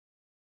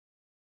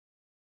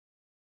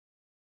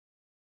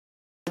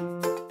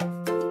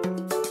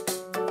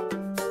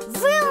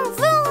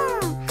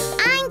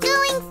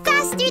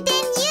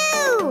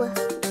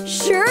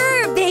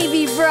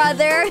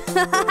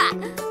Not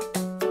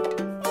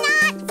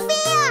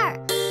fair!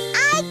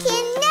 I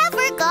can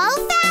never go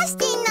fast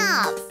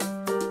enough!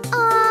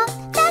 Aw,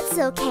 that's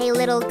okay,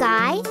 little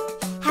guy.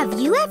 Have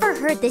you ever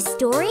heard the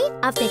story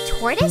of the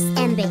tortoise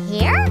and the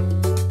hare?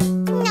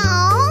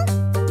 No.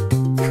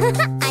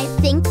 I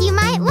think you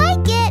might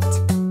like it.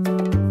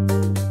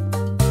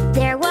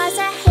 There was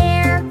a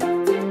hare.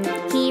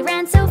 He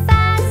ran so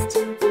fast.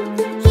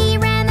 He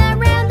ran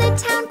around the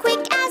town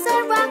quick as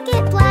a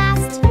rocket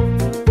blast.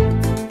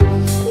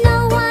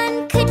 No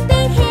one could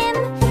beat him.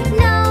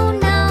 No,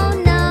 no,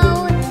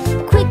 no.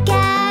 Quick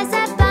as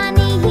a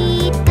bunny,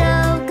 he'd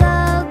go,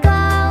 go,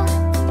 go.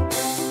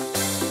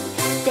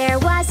 There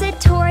was a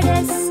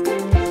tortoise.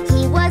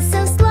 He was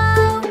so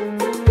slow.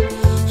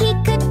 He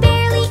could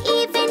barely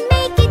even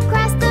make it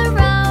cross the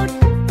road.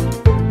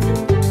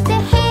 The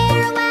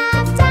hare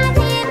laughed at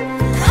him.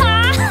 Ha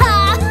ha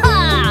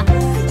ha!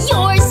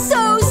 You're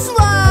so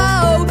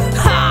slow!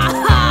 Ha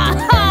ha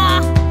ha!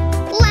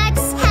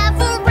 Let's have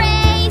a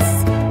race,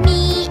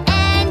 me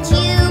and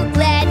you.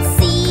 Let's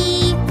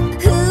see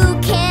who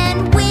can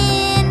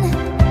win.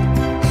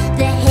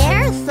 The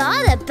hare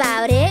thought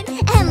about it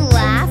and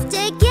laughed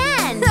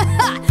again.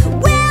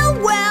 Well,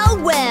 well,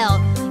 well!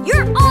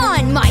 You're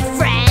on, my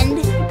friend!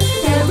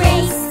 The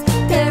race,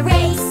 the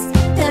race,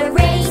 the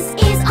race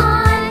is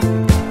on.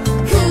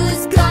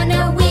 Who's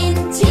gonna win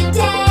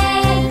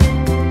today?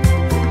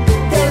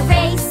 The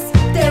race,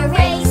 the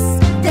race,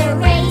 the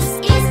race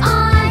is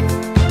on.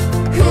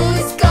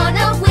 Who's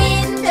gonna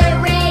win the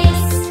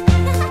race?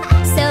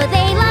 So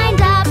they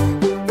lined up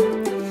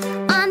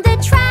on the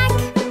track,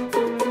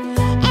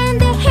 and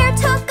the hare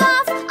took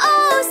off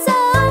oh so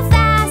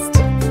fast.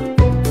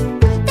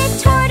 The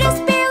tortoise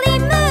barely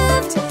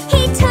moved,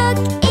 he took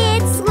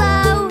it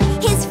slow.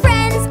 His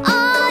friends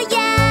all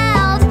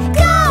yelled,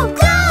 "Go,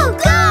 go,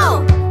 go!"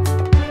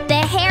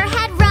 The hare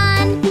had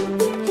run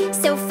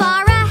so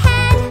far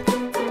ahead,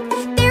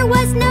 there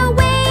was no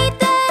way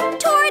the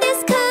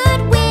tortoise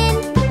could win.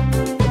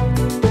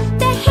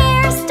 The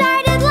hare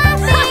started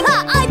laughing.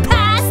 I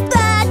passed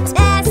the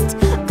test!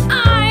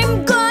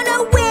 I'm gonna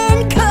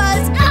win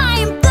 'cause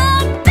I'm the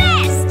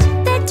best!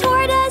 The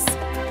tortoise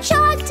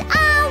jogged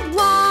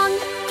along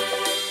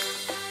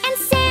and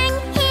sang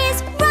his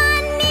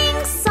running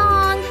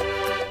song.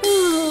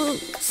 Ooh,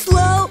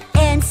 slow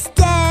and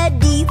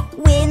steady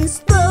wins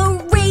the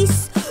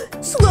race.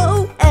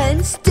 Slow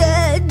and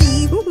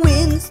steady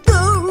wins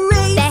the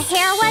race. The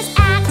hare was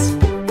at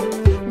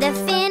the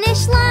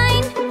finish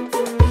line.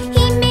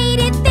 He made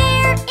it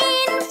there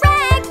in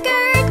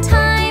record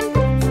time.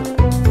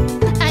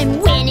 I'm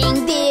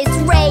winning this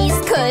race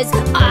 'cause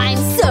I'm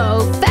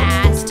so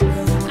fast.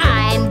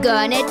 I'm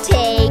gonna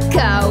take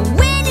a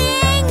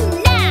winning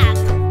nap.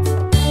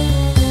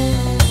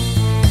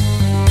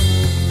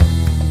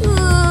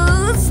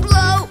 Ooh,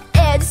 slow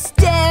and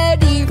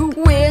steady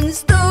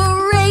wins the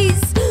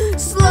race.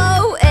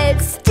 Slow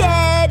and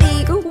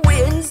steady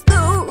wins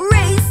the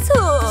race.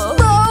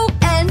 Slow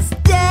and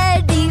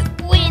steady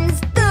wins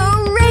the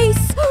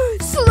race.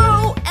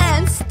 Slow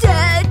and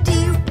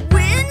steady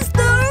wins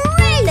the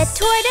race. The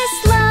tortoise